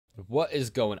What is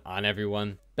going on,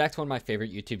 everyone? Back to one of my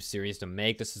favorite YouTube series to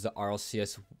make. This is the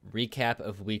Rlcs recap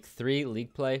of week 3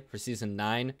 league play for season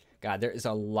 9. God, there is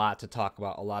a lot to talk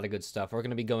about, a lot of good stuff. We're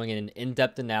going to be going in an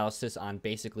in-depth analysis on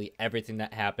basically everything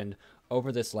that happened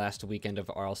over this last weekend of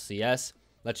Rlcs.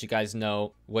 Let you guys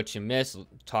know what you missed,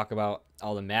 talk about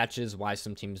all the matches, why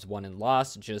some teams won and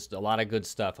lost, just a lot of good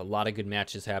stuff, a lot of good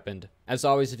matches happened. As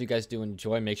always, if you guys do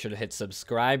enjoy, make sure to hit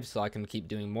subscribe so I can keep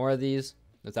doing more of these.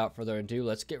 Without further ado,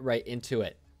 let's get right into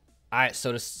it. Alright, so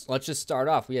let's just start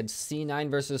off. We had C9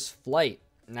 versus Flight.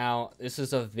 Now, this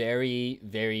is a very,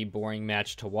 very boring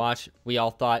match to watch. We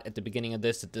all thought at the beginning of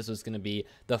this that this was going to be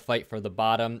the fight for the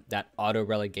bottom, that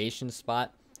auto-relegation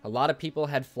spot. A lot of people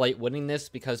had Flight winning this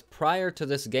because prior to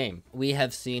this game, we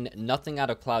have seen nothing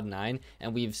out of Cloud9,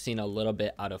 and we've seen a little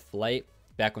bit out of Flight.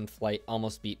 Back when Flight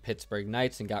almost beat Pittsburgh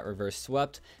Knights and got reverse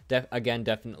swept. Again,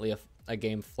 definitely a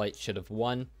game Flight should have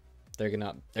won. They're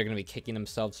gonna be kicking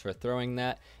themselves for throwing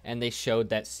that, and they showed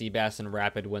that Seabass and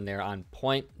Rapid, when they're on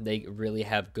point, they really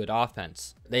have good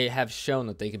offense. They have shown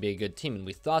that they could be a good team, and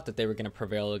we thought that they were gonna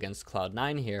prevail against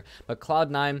Cloud9 here. But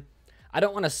Cloud9, I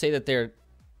don't want to say that their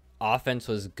offense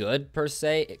was good per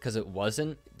se, because it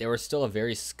wasn't. They were still a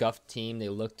very scuffed team. They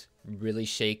looked really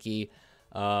shaky.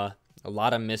 A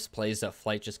lot of misplays that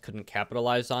Flight just couldn't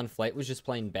capitalize on. Flight was just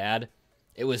playing bad.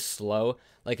 It was slow.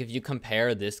 Like, if you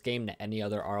compare this game to any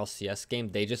other RLCS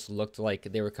game, they just looked like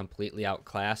they were completely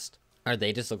outclassed. Or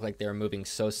they just looked like they were moving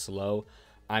so slow.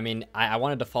 I mean, I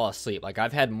wanted to fall asleep. Like,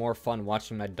 I've had more fun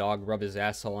watching my dog rub his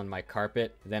asshole on my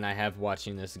carpet than I have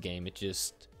watching this game. It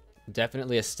just...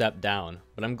 definitely a step down,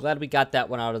 but I'm glad we got that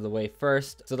one out of the way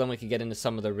first, so then we could get into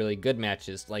some of the really good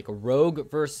matches, like Rogue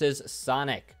versus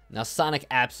Sonic. Now, Sonic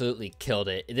absolutely killed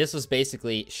it. This was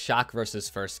basically Shock versus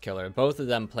First Killer. Both of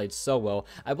them played so well.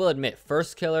 I will admit,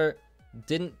 First Killer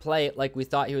didn't play like we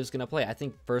thought he was going to play. I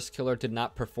think First Killer did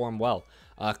not perform well.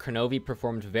 Kronovi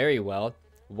performed very well.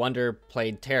 Wonder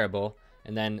played terrible.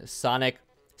 And then Sonic,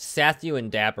 Sathu,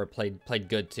 and Dapper played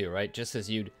good too, right? Just as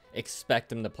you'd expect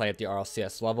them to play at the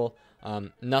RLCS level.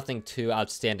 Nothing too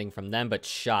outstanding from them, but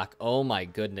Shock, oh my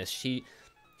goodness,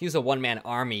 he's a one-man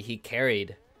army. He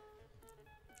carried.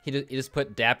 He just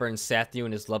put Dapper and Sathu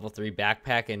in his level 3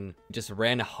 backpack and just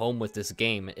ran home with this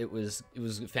game. It was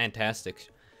fantastic.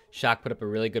 Shock put up a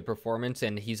really good performance,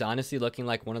 and he's honestly looking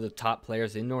like one of the top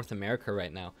players in North America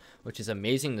right now, which is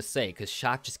amazing to say because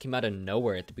Shock just came out of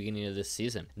nowhere at the beginning of this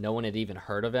season. No one had even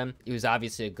heard of him. He was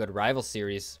obviously a good rival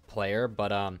series player,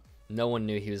 but no one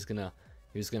knew he was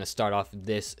gonna start off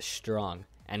this strong.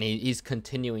 And he's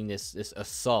continuing this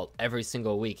assault every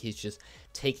single week. He's just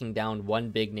taking down one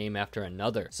big name after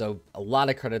another. So a lot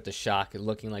of credit to Shock,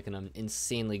 looking like an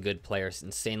insanely good player,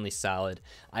 insanely solid.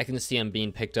 I can see him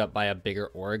being picked up by a bigger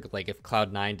org. Like if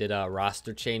Cloud9 did a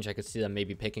roster change, I could see them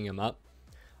maybe picking him up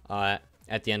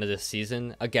at the end of this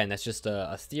season. Again, that's just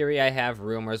a theory I have,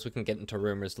 rumors. We can get into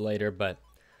rumors later, but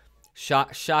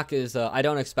Shock is... I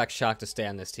don't expect Shock to stay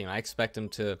on this team. I expect him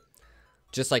to...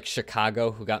 just like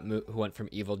Chicago, who went from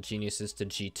Evil Geniuses to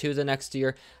G2 the next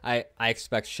year, I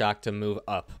expect Shock to move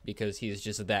up because he's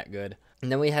just that good.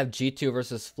 And then we have G2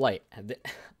 versus Flight.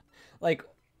 Like,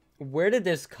 where did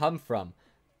this come from?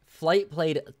 Flight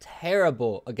played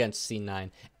terrible against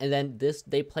C9, and then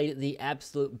they played the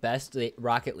absolute best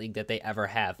Rocket League that they ever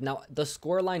have. Now, the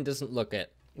scoreline doesn't look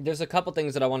it. There's a couple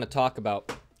things that I want to talk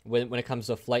about when it comes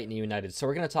to Flight and United. So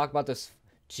we're going to talk about this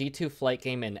G2 Flight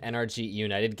game and NRG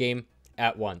United game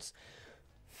at once.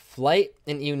 Flight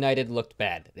and United looked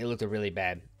bad. They looked really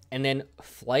bad. And then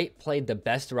Flight played the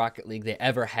best Rocket League they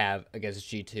ever have against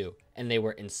G2, and they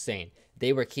were insane.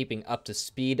 They were keeping up to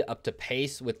speed, up to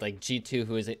pace with like G2,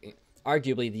 who is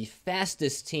arguably the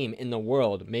fastest team in the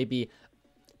world. Maybe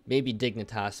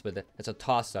Dignitas, but it's a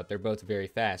toss-up. They're both very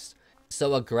fast.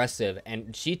 So aggressive, and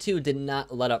G2 did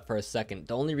not let up for a second.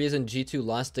 The only reason G2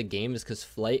 lost the game is because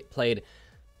Flight played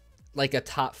like a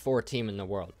top 4 team in the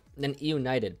world. Then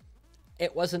United,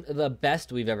 it wasn't the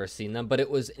best we've ever seen them, but it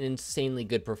was an insanely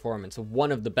good performance.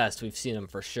 One of the best we've seen them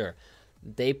for sure.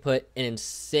 They put an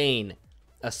insane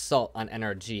assault on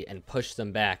NRG and pushed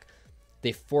them back.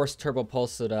 They forced Turbo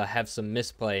Pulsa to have some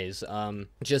misplays.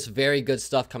 Just very good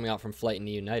stuff coming out from Flight and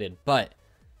United. But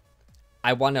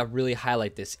I want to really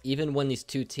highlight this. Even when these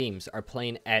two teams are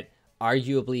playing at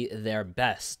arguably their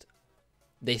best,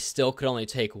 they still could only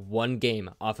take one game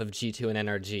off of G2 and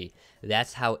NRG.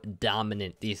 That's how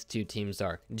dominant these two teams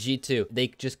are. G2, they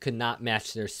just could not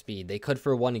match their speed. They could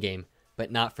for one game,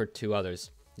 but not for two others.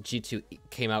 G2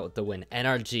 came out with the win.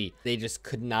 NRG, they just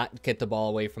could not get the ball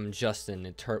away from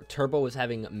Justin. Turbo was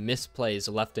having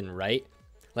misplays left and right.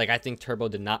 Like, I think Turbo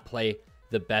did not play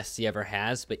the best he ever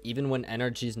has, but even when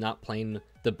NRG's not playing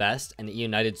the best and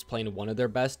United's playing one of their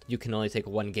best, you can only take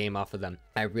one game off of them.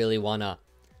 I really want to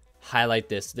highlight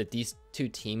this, that these two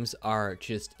teams are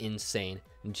just insane.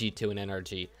 G2 and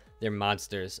NRG, they're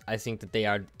monsters. I think that they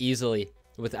are easily,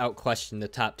 without question, the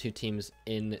top two teams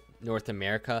in North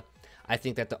America. I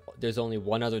think that there's only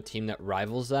one other team that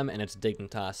rivals them, and it's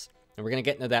Dignitas. And we're going to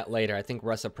get into that later. I think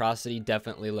Reciprocity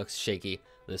definitely looks shaky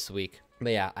this week.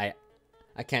 But yeah,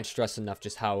 I can't stress enough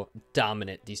just how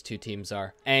dominant these two teams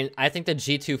are. And I think the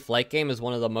G2 Flight game is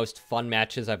one of the most fun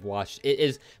matches I've watched. It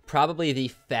is probably the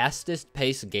fastest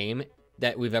paced game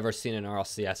that we've ever seen in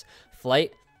RLCS.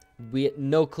 Flight, we had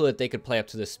no clue that they could play up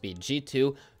to this speed.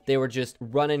 G2, they were just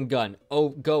run and gun. Oh,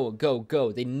 go, go,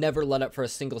 go. They never let up for a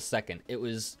single second. It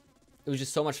was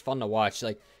just so much fun to watch.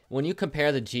 Like, when you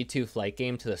compare the G2 Flight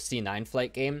game to the C9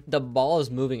 Flight game, the ball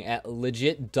is moving at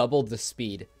legit double the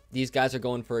speed. These guys are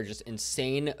going for just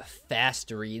insane fast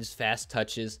reads, fast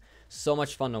touches. So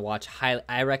much fun to watch.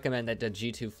 I recommend that the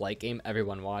G2 Flight game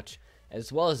everyone watch,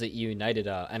 as well as the United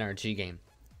NRG game.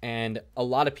 And a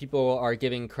lot of people are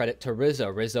giving credit to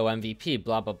Rizzo MVP,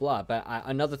 blah, blah, blah. But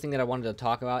another thing that I wanted to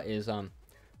talk about is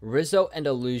Rizzo and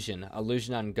Illusion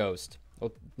on Ghost.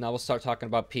 Now we'll start talking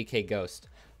about PK Ghost.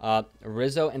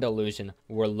 Rizzo and Illusion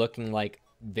were looking like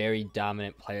very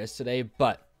dominant players today,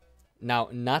 but now,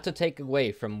 not to take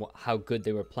away from how good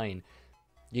they were playing,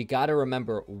 you got to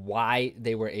remember why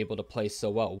they were able to play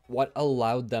so well. What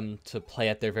allowed them to play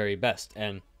at their very best?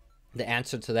 And the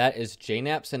answer to that is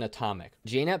JKnaps and Atomic.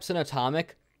 JKnaps and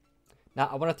Atomic, now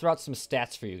I want to throw out some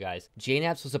stats for you guys.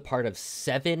 JKnaps was a part of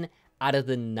 7 out of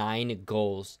the 9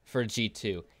 goals for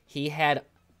G2. He had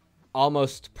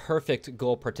almost perfect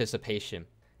goal participation.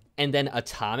 And then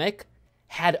Atomic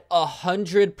had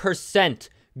 100%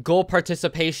 goal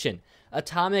participation.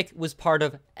 Atomic was part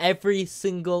of every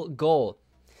single goal.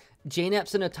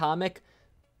 JKnaps and Atomic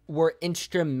were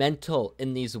instrumental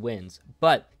in these wins,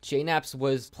 but JKnaps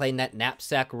was playing that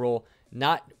knapsack role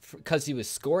not because he was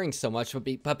scoring so much,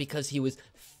 but because he was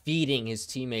feeding his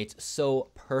teammates so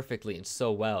perfectly and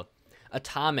so well.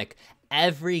 Atomic,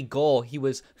 every goal he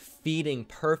was feeding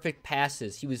perfect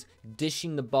passes. He was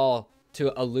dishing the ball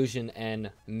to Illusion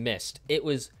and Mist. It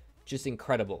was just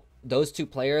incredible. Those two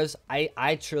players,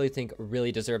 I truly think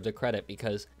really deserve the credit,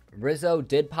 because Rizzo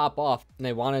did pop off and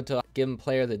they wanted to give him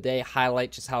player of the day,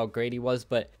 highlight just how great he was,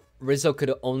 but Rizzo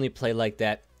could only play like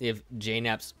that if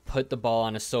JKnaps put the ball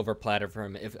on a silver platter for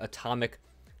him, if Atomic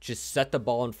just set the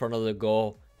ball in front of the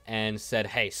goal and said,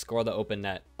 hey, score the open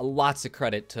net. Lots of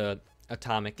credit to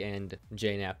Atomic and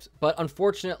JKnaps. But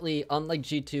unfortunately, unlike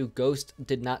G2, Ghost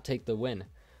did not take the win.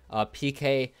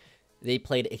 PK, they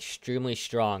played extremely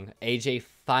strong. AJ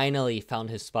finally found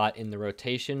his spot in the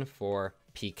rotation for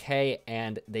PK,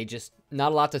 and they just,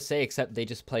 not a lot to say except they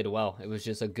just played well. It was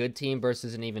just a good team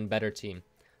versus an even better team.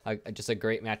 Just a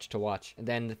great match to watch. And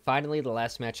then finally, the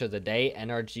last match of the day,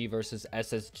 NRG versus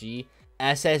SSG.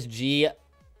 SSG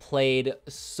played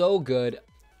so good,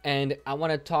 and I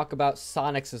want to talk about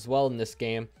Sonics as well in this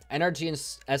game. NRG and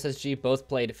SSG both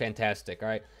played fantastic, all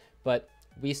right? But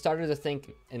we started to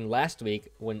think in last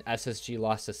week when SSG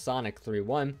lost to Sonic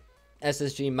 3-1,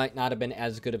 SSG might not have been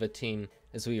as good of a team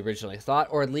as we originally thought,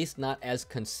 or at least not as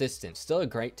consistent. Still a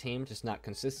great team, just not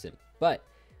consistent. But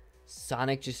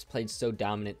Sonic just played so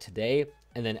dominant today,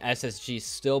 and then SSG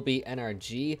still beat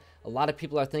NRG. A lot of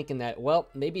people are thinking that, well,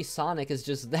 maybe Sonic is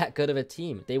just that good of a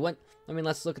team. They went, I mean,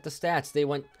 let's look at the stats.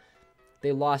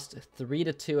 They lost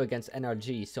 3-2 against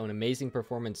NRG, so an amazing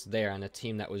performance there on a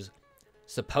team that was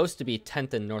supposed to be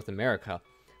 10th in North America.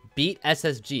 Beat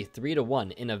SSG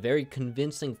 3-1 in a very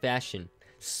convincing fashion.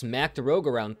 Smacked Rogue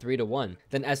around 3-1.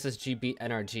 Then SSG beat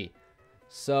NRG.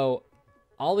 So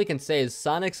all we can say is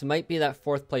Sonics might be that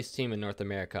 4th place team in North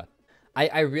America.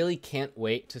 I really can't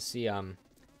wait to see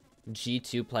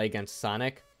G2 play against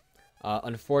Sonic.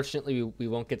 Unfortunately, we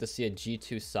won't get to see a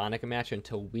G2 Sonic match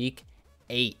until week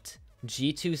 8.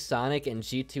 G2 Sonic and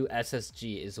G2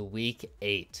 SSG is week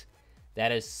 8.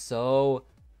 That is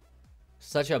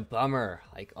such a bummer.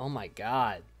 Like, oh my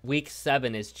god. Week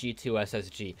 7 is G2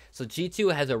 SSG. So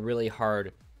G2 has a really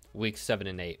hard week 7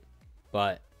 and 8.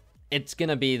 But it's going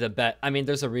to be the best. I mean,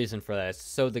 there's a reason for that.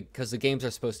 So because the games are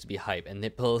supposed to be hype, and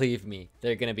believe me,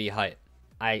 they're going to be hype.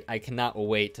 I cannot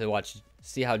wait to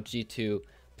see how G2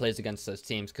 plays against those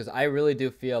teams, because I really do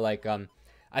feel like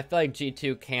I feel like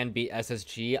G2 can beat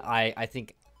SSG. I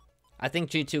think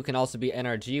G2 can also beat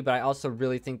NRG, but I also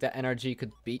really think that NRG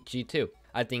could beat G2.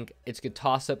 I think it's a good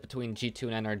toss-up between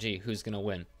G2 and NRG, who's going to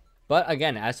win. But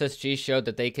again, SSG showed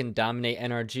that they can dominate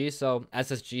NRG, so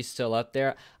SSG's still up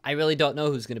there. I really don't know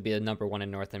who's going to be the #1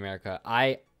 in North America.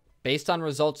 Based on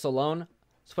results alone,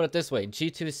 Let's put it this way.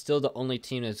 G2 is still the only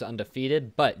team that's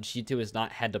undefeated, but G2 has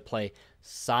not had to play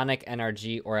Sonic,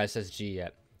 NRG, or SSG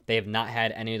yet. They have not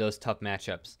had any of those tough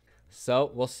matchups.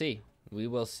 So we'll see. We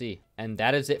will see. And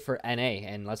that is it for NA.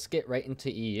 And let's get right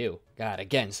into EU. God,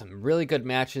 again, some really good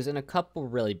matches and a couple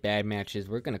really bad matches.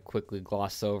 We're going to quickly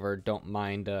gloss over. Don't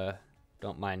mind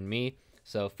me.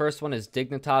 So first one is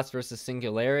Dignitas versus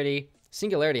Singularity.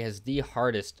 Singularity has the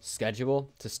hardest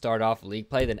schedule to start off league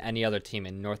play than any other team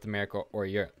in North America or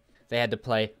Europe. They had to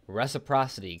play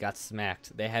Reciprocity, got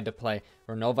smacked. They had to play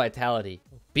Renault Vitality,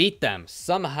 beat them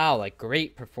somehow, like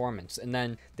great performance. And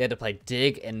then they had to play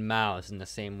Dig and Mouse in the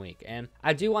same week. And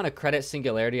I do want to credit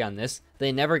Singularity on this.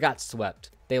 They never got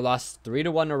swept. They lost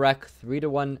 3-1 to Rec,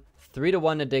 3-1 to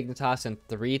Dignitas, and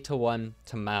 3-1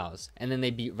 to Mouse. And then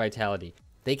they beat Vitality.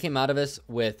 They came out of this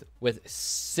with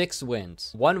 6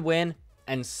 wins. 1 win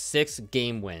and 6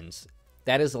 game wins.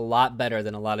 That is a lot better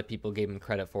than a lot of people gave them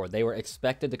credit for. They were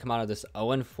expected to come out of this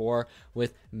 0-4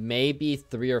 with maybe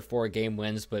 3 or 4 game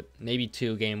wins, but maybe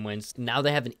 2 game wins. Now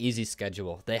they have an easy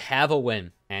schedule. They have a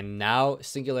win. And now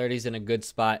Singularity's in a good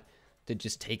spot to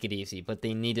just take it easy. But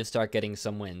they need to start getting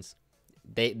some wins.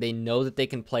 They know that they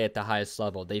can play at the highest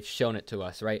level. They've shown it to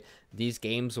us, right? These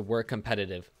games were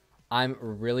competitive. I'm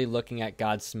really looking at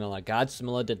Godsmilla.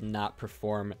 Godsmilla did not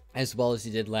perform as well as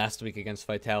he did last week against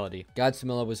Vitality.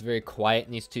 Godsmilla was very quiet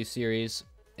in these 2 series.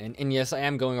 And yes, I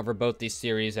am going over both these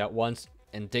series at once.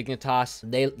 And Dignitas,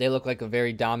 they look like a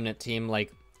very dominant team,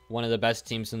 like one of the best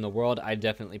teams in the world. I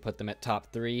definitely put them at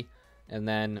top 3. And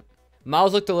then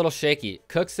Miles looked a little shaky.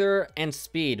 Cookser and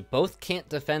Speed both can't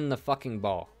defend the fucking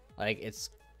ball. Like, it's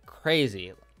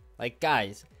crazy. Like,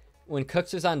 guys, when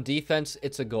Cooks is on defense,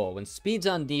 it's a goal. When Speed's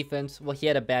on defense, well, he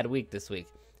had a bad week this week.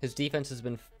 His defense has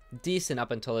been decent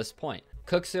up until this point.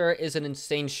 Cookser is an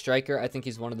insane striker. I think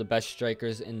he's one of the best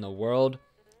strikers in the world.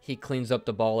 He cleans up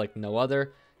the ball like no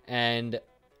other, and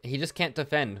he just can't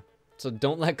defend. So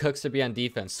don't let Cookser be on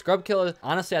defense. Scrubkilla,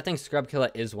 honestly, I think Scrubkilla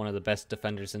is one of the best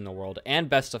defenders in the world and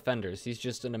best defenders. He's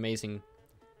just an amazing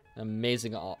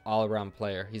all-around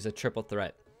player. He's a triple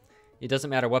threat. It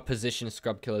doesn't matter what position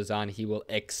Scrubkilla is on, he will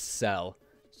excel.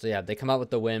 So yeah, they come out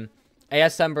with the win.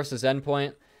 ASM versus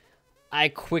Endpoint. I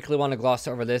quickly want to gloss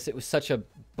over this. It was such a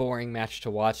boring match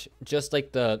to watch. Just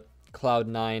like the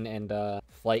Cloud9 and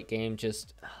Flight game,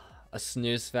 just a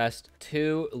snooze fest.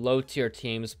 2 low-tier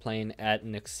teams playing at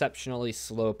an exceptionally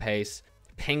slow pace,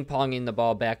 ping-ponging the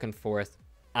ball back and forth.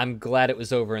 I'm glad it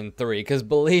was over in 3, because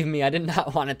believe me, I did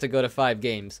not want it to go to 5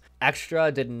 games.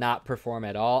 Extra did not perform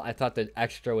at all. I thought that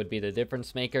Extra would be the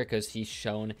difference maker, because he's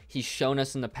shown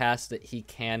us in the past that he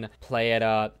can play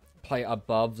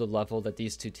above the level that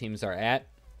these 2 teams are at.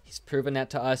 He's proven that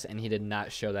to us, and he did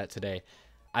not show that today.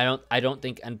 I don't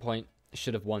think Endpoint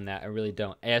should have won that. I really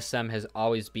don't. ASM has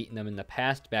always beaten them in the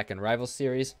past, back in Rival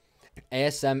Series.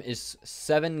 ASM is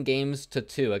 7 games to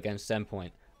 2 against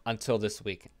Endpoint until this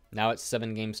week. Now it's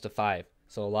 7 games to 5.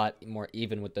 So a lot more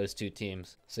even with those 2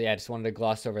 teams. So yeah, I just wanted to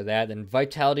gloss over that. Then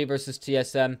Vitality versus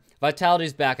TSM.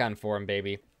 Vitality's back on form,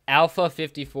 baby. Alpha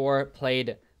 54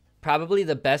 played probably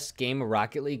the best game of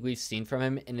Rocket League we've seen from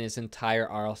him in his entire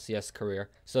RLCS career.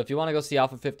 So if you want to go see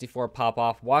Alpha 54 pop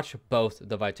off, watch both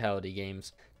the Vitality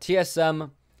games.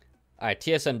 TSM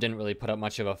didn't really put up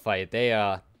much of a fight. They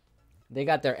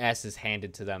got their asses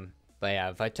handed to them. But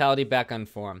yeah, Vitality back on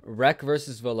form. Rec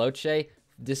versus Veloce.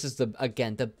 This is,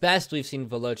 again, the best we've seen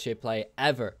Veloce play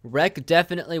ever. Rec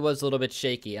definitely was a little bit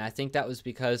shaky, and I think that was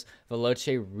because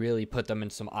Veloce really put them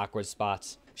in some awkward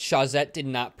spots. Shazette did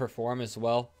not perform as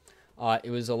well.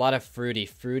 It was a lot of Fruity.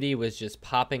 Fruity was just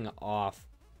popping off.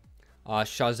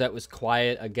 Shazette was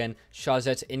quiet. Again,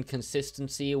 Shazette's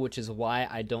inconsistency, which is why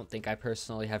I don't think I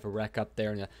personally have a Rec up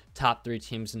there in the top 3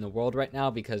 teams in the world right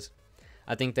now, because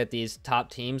I think that these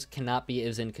top teams cannot be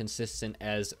as inconsistent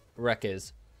as Rec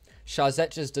is. Shazette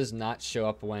just does not show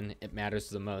up when it matters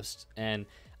the most, and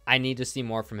I need to see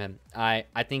more from him. I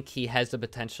think he has the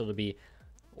potential to be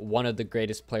one of the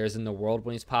greatest players in the world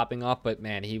when he's popping off, but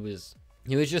man, he was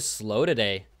just slow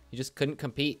today. He just couldn't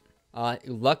compete.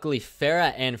 Luckily,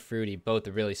 Farah and Fruity both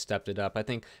really stepped it up. I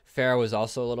think Farah was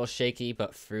also a little shaky,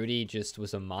 but Fruity just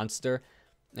was a monster,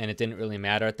 and it didn't really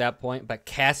matter at that point. But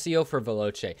Casio for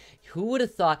Veloce. Who would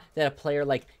have thought that a player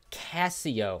like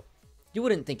Casio, you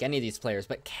wouldn't think any of these players,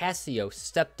 but Casio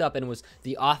stepped up and was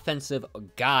the offensive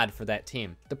god for that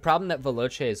team. The problem that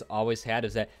Veloce has always had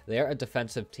is that they're a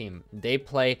defensive team. They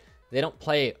don't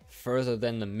play further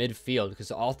than the midfield because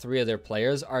all 3 of their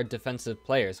players are defensive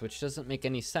players, which doesn't make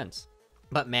any sense.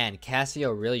 But man,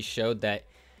 Casio really showed that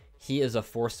he is a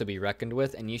force to be reckoned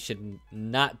with, and you should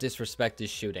not disrespect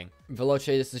his shooting. Veloce,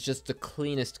 this is just the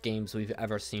cleanest games we've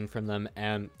ever seen from them,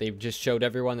 and they've just showed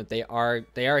everyone that they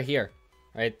are here,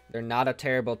 right? They're not a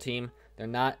terrible team. They're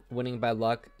not winning by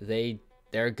luck. They're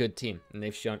a good team, and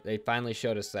they finally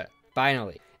showed us that.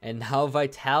 Finally. And now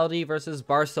Vitality versus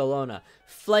Barcelona.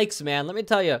 Flakes, man, let me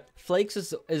tell you, Flakes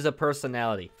is a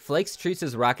personality. Flakes treats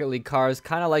his Rocket League cars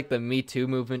kind of like the Me Too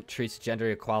movement treats gender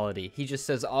equality. He just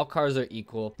says all cars are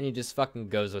equal, and he just fucking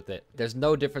goes with it. There's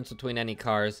no difference between any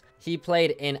cars. He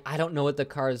played in, I don't know what the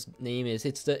car's name is.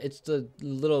 It's the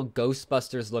little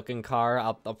Ghostbusters looking car.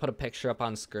 I'll put a picture up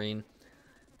on screen.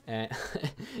 And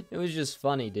it was just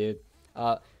funny, dude.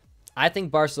 I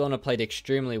think Barcelona played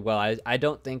extremely well. I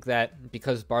don't think that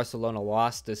because Barcelona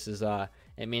lost,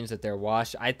 it means that they're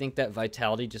washed. I think that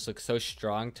Vitality just looks so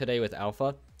strong today with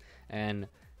Alpha, and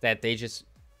that they just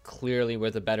clearly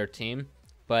were the better team.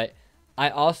 But I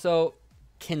also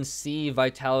can see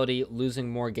Vitality losing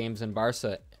more games than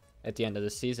Barca at the end of the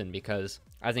season, because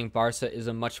I think Barca is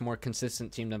a much more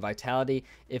consistent team than Vitality.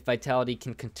 If Vitality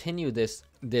can continue this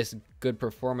good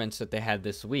performance that they had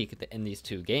this week in these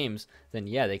 2 games, then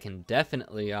yeah, they can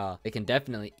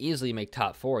definitely easily make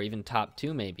top 4, even top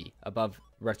 2 maybe, above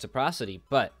Reciprocity.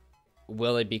 But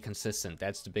will it be consistent?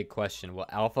 That's the big question. Will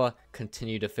Alpha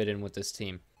continue to fit in with this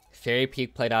team? Fairy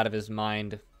Peak played out of his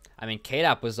mind. I mean,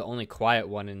 K-Dop was the only quiet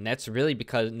one, and that's really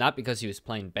not because he was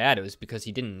playing bad. It was because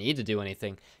he didn't need to do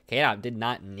anything. K-Dop did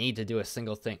not need to do a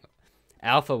single thing.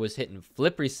 Alpha was hitting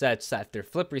flip resets after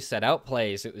flip reset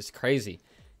outplays. It was crazy.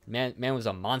 Man was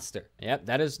a monster. Yep,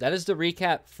 that is the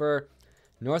recap for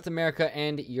North America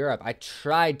and Europe. I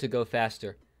tried to go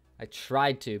faster. I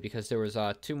tried to, because there was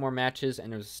 2 more matches,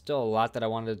 and there's still a lot that I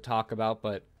wanted to talk about,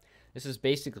 but this is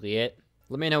basically it.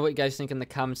 Let me know what you guys think in the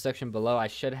comment section below. I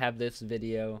should have this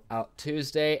video out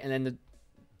Tuesday, and then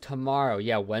tomorrow,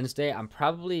 yeah, Wednesday, I'm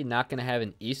probably not going to have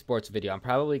an esports video. I'm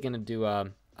probably going to do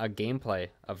a gameplay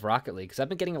of Rocket League, because I've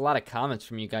been getting a lot of comments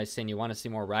from you guys saying you want to see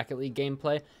more Rocket League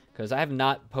gameplay, because I have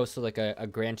not posted like a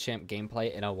Grand Champ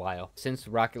gameplay in a while. Since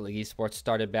Rocket League esports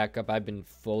started back up, I've been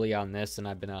fully on this, and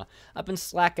I've been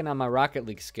slacking on my Rocket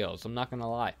League skills. I'm not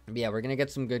gonna lie. But yeah, we're gonna get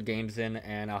some good games in,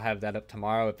 and I'll have that up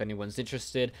tomorrow if anyone's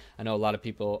interested. I know a lot of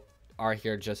people are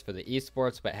here just for the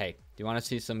esports, but hey, do you want to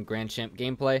see some Grand Champ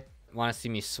gameplay? Want to see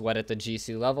me sweat at the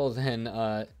GC levels? Then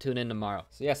tune in tomorrow.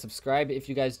 So yeah, subscribe if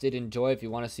you guys did enjoy. If you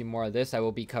want to see more of this, I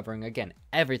will be covering again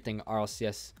everything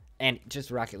Rlcs and just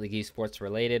Rocket League esports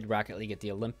related, Rocket League at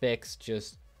the Olympics,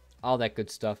 just all that good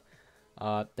stuff.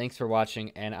 Thanks for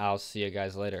watching, and I'll see you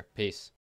guys later. Peace.